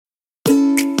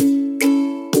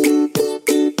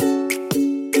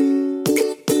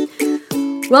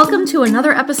Welcome to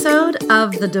another episode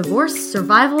of the Divorce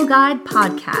Survival Guide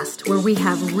podcast, where we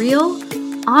have real,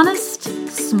 honest,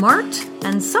 smart,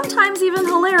 and sometimes even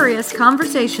hilarious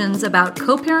conversations about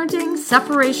co-parenting,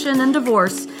 separation, and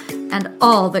divorce, and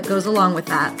all that goes along with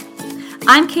that.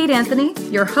 I'm Kate Anthony,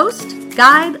 your host,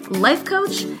 guide, life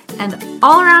coach, and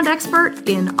all-around expert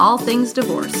in all things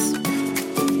divorce.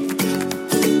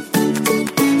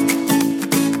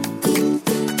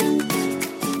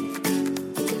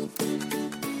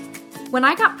 When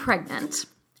I got pregnant,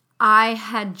 I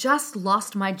had just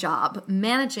lost my job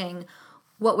managing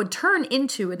what would turn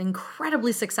into an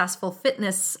incredibly successful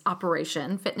fitness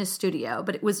operation, fitness studio,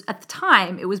 but it was, at the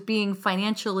time, it was being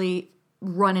financially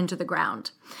run into the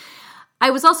ground. I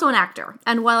was also an actor,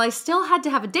 and while I still had to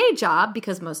have a day job,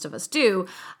 because most of us do,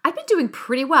 I've been doing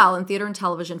pretty well in theater and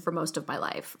television for most of my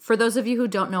life. For those of you who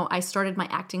don't know, I started my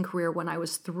acting career when I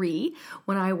was 3,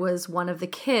 when I was one of the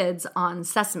kids on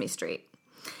Sesame Street.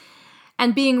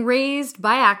 And being raised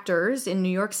by actors in New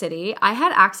York City, I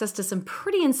had access to some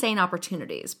pretty insane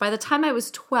opportunities. By the time I was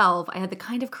 12, I had the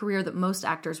kind of career that most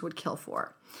actors would kill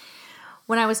for.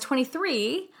 When I was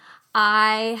 23,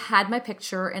 I had my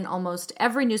picture in almost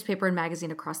every newspaper and magazine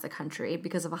across the country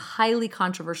because of a highly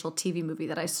controversial TV movie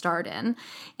that I starred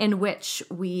in which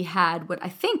we had what I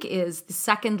think is the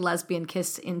second lesbian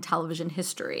kiss in television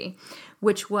history,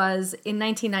 which was, in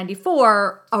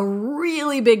 1994, a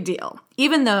really big deal,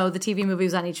 even though the TV movie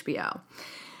was on HBO.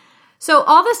 So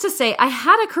all this to say, I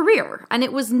had a career, and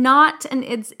it was not an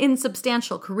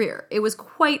insubstantial career. It was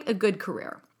quite a good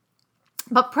career.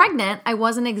 But pregnant, I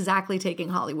wasn't exactly taking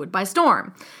Hollywood by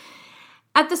storm.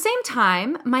 At the same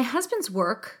time, my husband's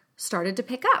work started to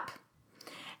pick up.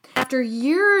 After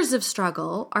years of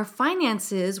struggle, our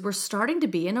finances were starting to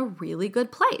be in a really good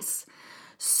place.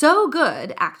 So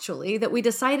good, actually, that we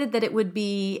decided that it wouldn't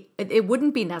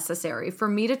be necessary for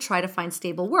me to try to find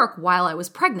stable work while I was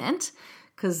pregnant,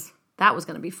 because that was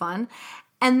going to be fun.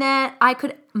 And that I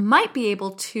might be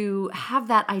able to have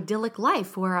that idyllic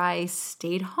life where I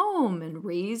stayed home and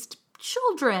raised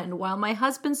children while my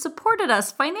husband supported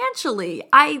us financially.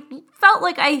 I felt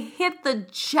like I hit the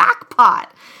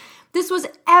jackpot. This was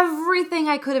everything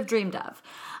I could have dreamed of.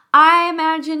 I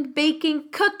imagined baking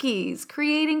cookies,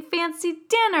 creating fancy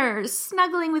dinners,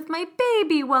 snuggling with my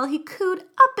baby while he cooed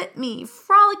up at me,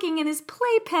 frolicking in his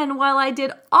playpen while I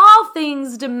did all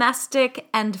things domestic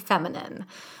and feminine.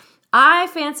 I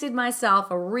fancied myself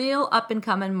a real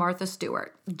up-and-coming Martha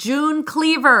Stewart. June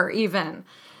Cleaver, even.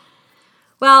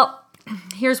 Well,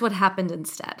 here's what happened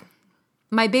instead.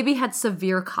 My baby had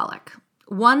severe colic,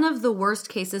 one of the worst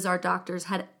cases our doctors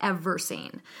had ever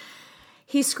seen.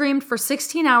 He screamed for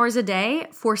 16 hours a day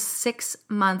for 6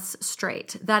 months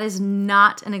straight. That is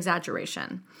not an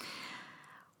exaggeration.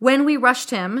 When we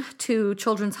rushed him to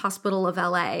Children's Hospital of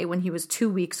LA when he was 2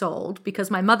 weeks old,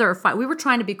 because my mother, we were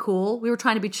trying to be cool, we were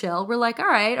trying to be chill. We're like, all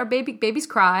right, our babies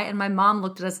cry. And my mom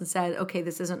looked at us and said, okay,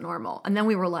 this isn't normal. And then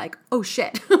we were like, oh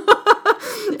shit.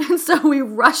 And so we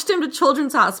rushed him to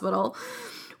Children's Hospital,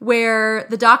 where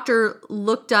the doctor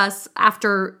looked us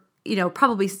after,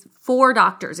 probably 4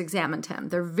 doctors examined him.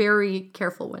 They're very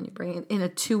careful when you bring in a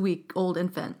 2-week-old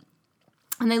infant.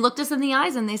 And they looked us in the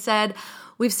eyes and they said,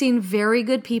 we've seen very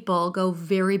good people go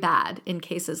very bad in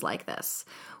cases like this.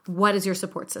 What is your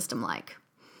support system like?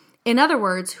 In other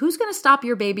words, who's going to stop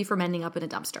your baby from ending up in a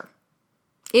dumpster?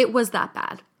 It was that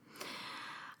bad.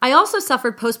 I also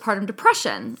suffered postpartum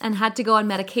depression and had to go on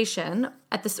medication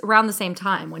around the same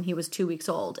time when he was 2 weeks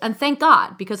old. And thank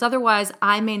God, because otherwise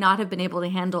I may not have been able to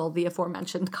handle the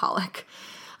aforementioned colic.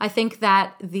 I think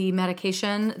that the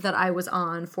medication that I was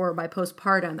on for my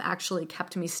postpartum actually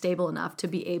kept me stable enough to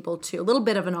be able to, a little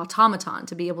bit of an automaton,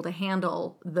 to be able to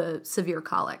handle the severe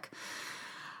colic.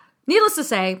 Needless to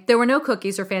say, there were no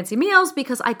cookies or fancy meals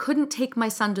because I couldn't take my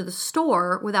son to the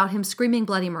store without him screaming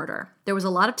bloody murder. There was a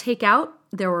lot of takeout.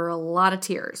 There were a lot of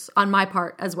tears on my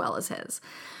part as well as his.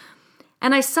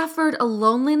 And I suffered a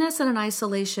loneliness and an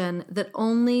isolation that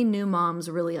only new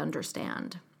moms really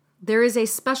understand. There is a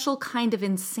special kind of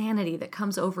insanity that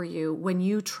comes over you when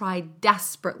you try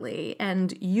desperately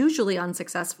and usually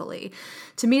unsuccessfully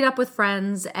to meet up with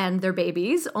friends and their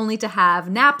babies, only to have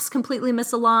naps completely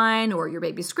misalign or your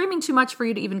baby screaming too much for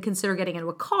you to even consider getting into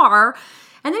a car.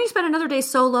 And then you spend another day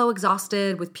solo,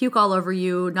 exhausted, with puke all over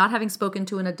you, not having spoken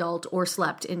to an adult or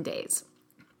slept in days.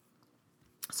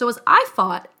 So as I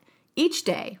fought each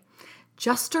day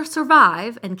just to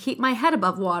survive and keep my head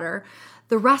above water,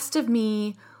 the rest of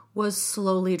me was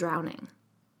slowly drowning.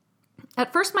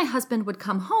 At first, my husband would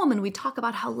come home and we'd talk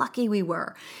about how lucky we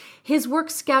were. His work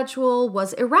schedule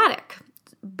was erratic,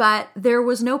 but there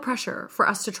was no pressure for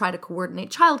us to try to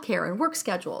coordinate childcare and work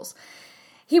schedules.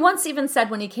 He once even said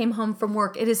when he came home from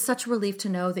work, "It is such a relief to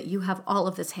know that you have all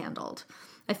of this handled.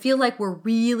 I feel like we're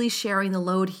really sharing the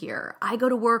load here. I go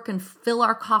to work and fill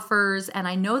our coffers, and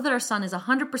I know that our son is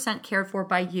 100% cared for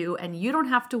by you, and you don't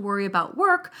have to worry about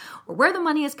work or where the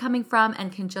money is coming from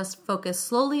and can just focus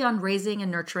slowly on raising and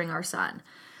nurturing our son."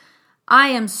 I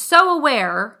am so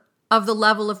aware of the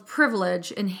level of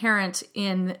privilege inherent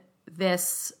in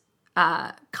this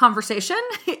conversation,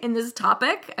 in this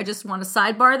topic. I just want to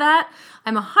sidebar that.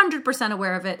 I'm 100%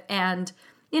 aware of it, and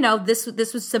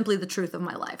this was simply the truth of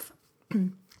my life.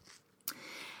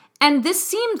 And this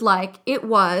seemed like it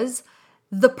was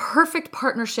the perfect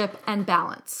partnership and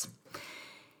balance.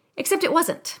 Except it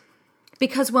wasn't.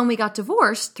 Because when we got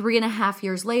divorced 3.5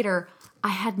 years later, I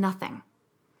had nothing.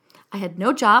 I had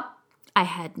no job, I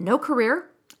had no career,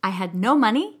 I had no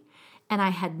money, and I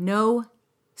had no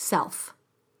self.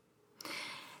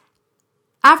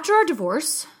 After our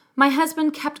divorce, my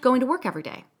husband kept going to work every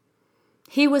day.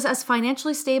 He was as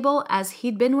financially stable as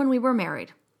he'd been when we were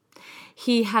married.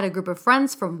 He had a group of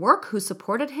friends from work who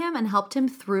supported him and helped him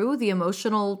through the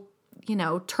emotional,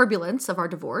 turbulence of our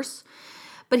divorce.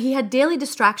 But he had daily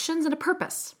distractions and a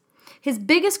purpose. His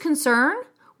biggest concern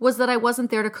was that I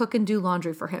wasn't there to cook and do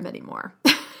laundry for him anymore.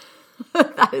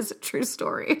 That is a true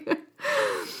story.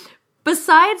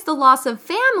 Besides the loss of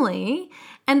family,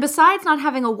 and besides not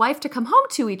having a wife to come home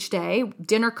to each day,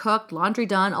 dinner cooked, laundry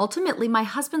done, ultimately my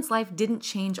husband's life didn't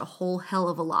change a whole hell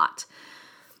of a lot.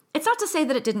 It's not to say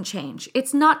that it didn't change.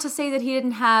 It's not to say that he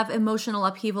didn't have emotional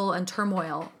upheaval and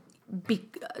turmoil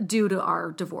due to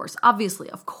our divorce. Obviously,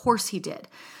 of course he did.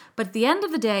 But at the end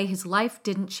of the day, his life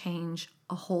didn't change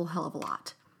a whole hell of a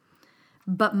lot.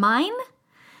 But mine?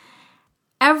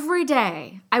 Every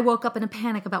day, I woke up in a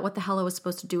panic about what the hell I was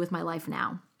supposed to do with my life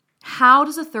now. How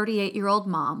does a 38-year-old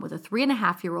mom with a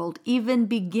 3.5-year-old even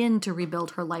begin to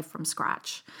rebuild her life from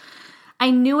scratch? I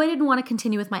knew I didn't want to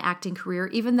continue with my acting career,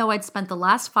 even though I'd spent the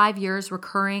last 5 years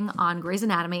recurring on Grey's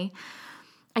Anatomy.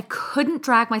 I couldn't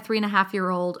drag my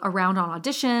 3.5-year-old around on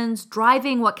auditions,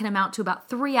 driving what can amount to about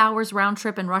 3 hours round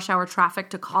trip in rush hour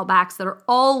traffic to callbacks that are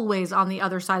always on the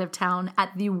other side of town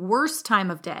at the worst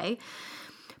time of day.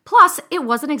 Plus, it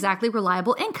wasn't exactly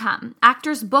reliable income.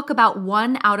 Actors book about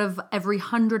 1 out of every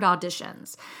 100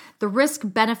 auditions. The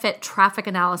risk-benefit traffic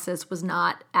analysis was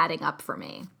not adding up for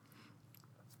me.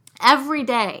 Every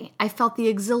day, I felt the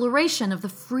exhilaration of the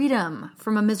freedom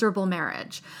from a miserable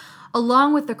marriage,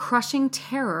 along with the crushing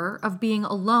terror of being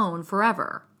alone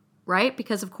forever, right?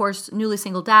 Because, of course, newly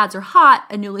single dads are hot,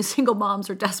 and newly single moms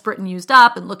are desperate and used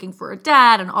up and looking for a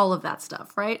dad and all of that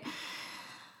stuff, right?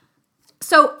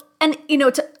 So,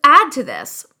 to add to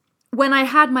this, when I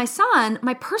had my son,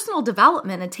 my personal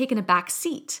development had taken a back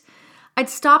seat. I'd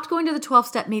stopped going to the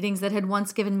 12-step meetings that had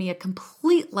once given me a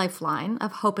complete lifeline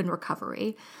of hope and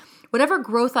recovery. Whatever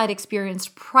growth I'd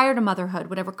experienced prior to motherhood,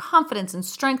 whatever confidence and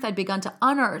strength I'd begun to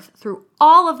unearth through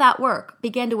all of that work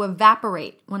began to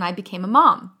evaporate when I became a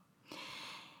mom.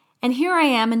 And here I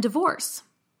am in divorce.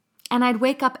 And I'd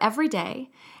wake up every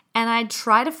day and I'd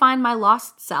try to find my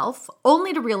lost self,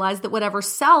 only to realize that whatever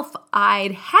self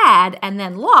I'd had and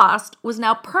then lost was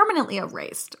now permanently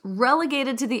erased,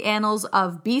 relegated to the annals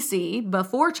of BC,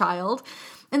 before child,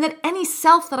 and that any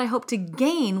self that I hoped to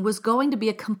gain was going to be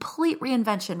a complete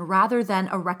reinvention rather than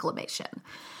a reclamation.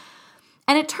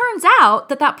 And it turns out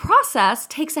that process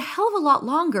takes a hell of a lot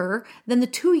longer than the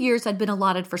 2 years I'd been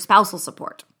allotted for spousal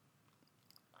support.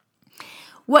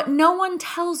 What no one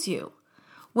tells you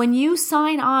when you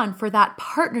sign on for that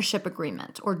partnership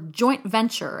agreement, or joint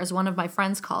venture, as one of my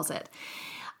friends calls it,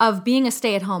 of being a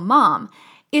stay-at-home mom,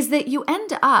 is that you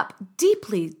end up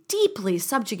deeply, deeply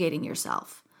subjugating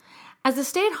yourself. As a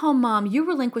stay-at-home mom, you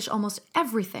relinquish almost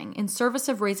everything in service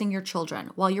of raising your children,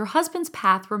 while your husband's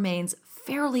path remains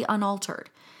fairly unaltered.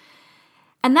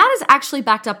 And that is actually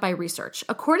backed up by research.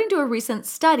 According to a recent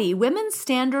study, women's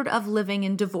standard of living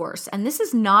in divorce, and this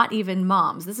is not even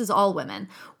moms, this is all women,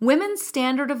 women's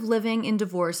standard of living in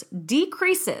divorce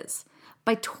decreases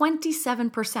by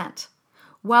 27%,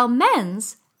 while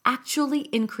men's actually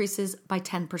increases by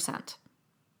 10%.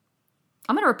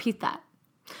 I'm going to repeat that.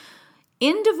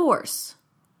 In divorce,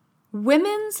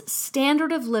 women's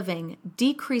standard of living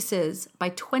decreases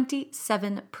by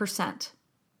 27%,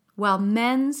 while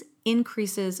men's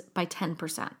increases by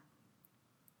 10%.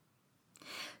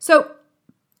 So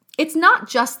it's not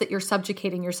just that you're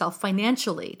subjugating yourself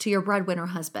financially to your breadwinner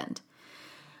husband.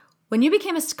 When you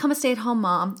become a stay-at-home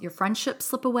mom, your friendships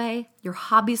slip away, your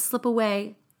hobbies slip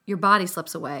away, your body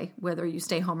slips away, whether you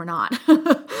stay home or not.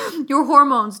 Your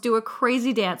hormones do a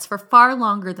crazy dance for far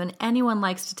longer than anyone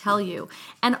likes to tell you.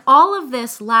 And all of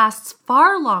this lasts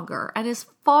far longer and is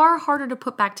far harder to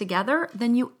put back together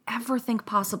than you ever think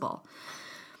possible.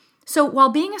 So while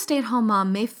being a stay-at-home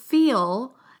mom may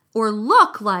feel or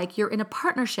look like you're in a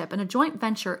partnership and a joint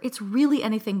venture, it's really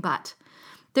anything but.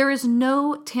 There is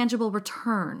no tangible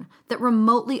return that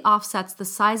remotely offsets the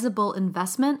sizable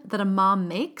investment that a mom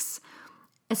makes,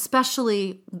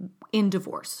 especially in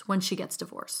divorce, when she gets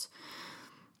divorced.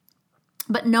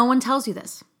 But no one tells you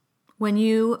this when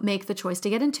you make the choice to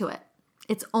get into it.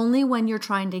 It's only when you're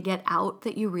trying to get out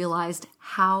that you realized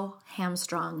how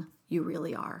hamstrung you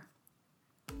really are.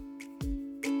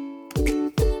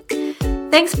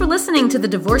 Thanks for listening to the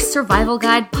Divorce Survival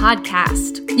Guide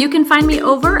podcast. You can find me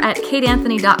over at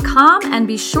kateanthony.com and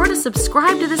be sure to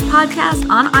subscribe to this podcast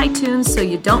on iTunes so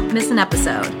you don't miss an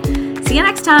episode. See you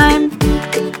next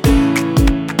time.